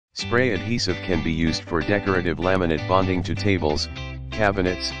Spray adhesive can be used for decorative laminate bonding to tables,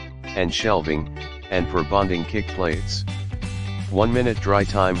 cabinets, and shelving, and for bonding kick plates. 1 minute dry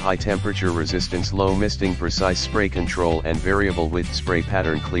time, high temperature resistance, low misting, precise spray control and variable width spray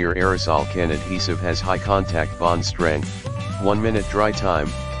pattern. Clear aerosol can adhesive has high contact bond strength. 1 minute dry time,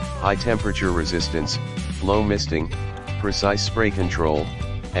 high temperature resistance, low misting, precise spray control,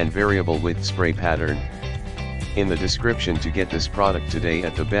 and variable width spray pattern. In the description to get this product today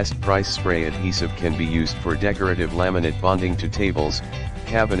at the best price. Spray adhesive can be used for decorative laminate bonding to tables,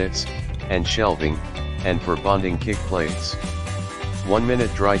 cabinets, and shelving, and for bonding kick plates. 1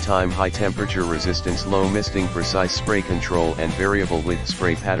 minute dry time, high temperature resistance, low misting, precise spray control and variable width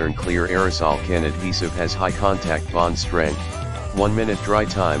spray pattern. Clear aerosol can adhesive has high contact bond strength. 1 minute dry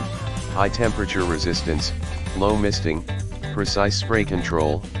time, high temperature resistance, low misting, precise spray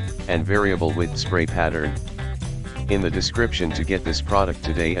control, and variable width spray pattern. In the description to get this product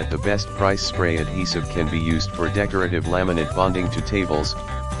today at the best price. Spray adhesive can be used for decorative laminate bonding to tables,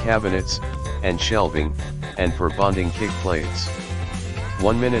 cabinets, and shelving, and for bonding kick plates.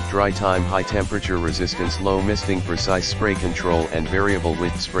 1 minute dry time, high temperature resistance, low misting, precise spray control and variable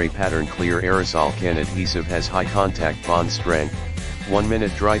width spray pattern. Clear aerosol can adhesive has high contact bond strength. 1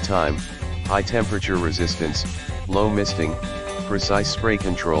 minute dry time, high temperature resistance, low misting, precise spray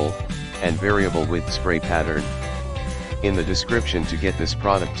control, and variable width spray pattern. In the description to get this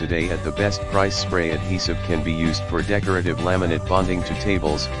product today at the best price. Spray adhesive can be used for decorative laminate bonding to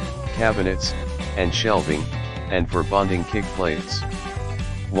tables, cabinets, and shelving, and for bonding kick plates.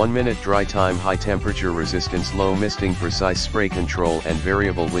 1 minute dry time, high temperature resistance, low misting, precise spray control and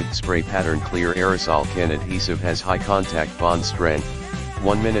variable width spray pattern. Clear aerosol can adhesive has high contact bond strength.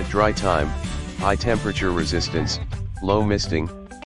 1 minute dry time, high temperature resistance, low misting,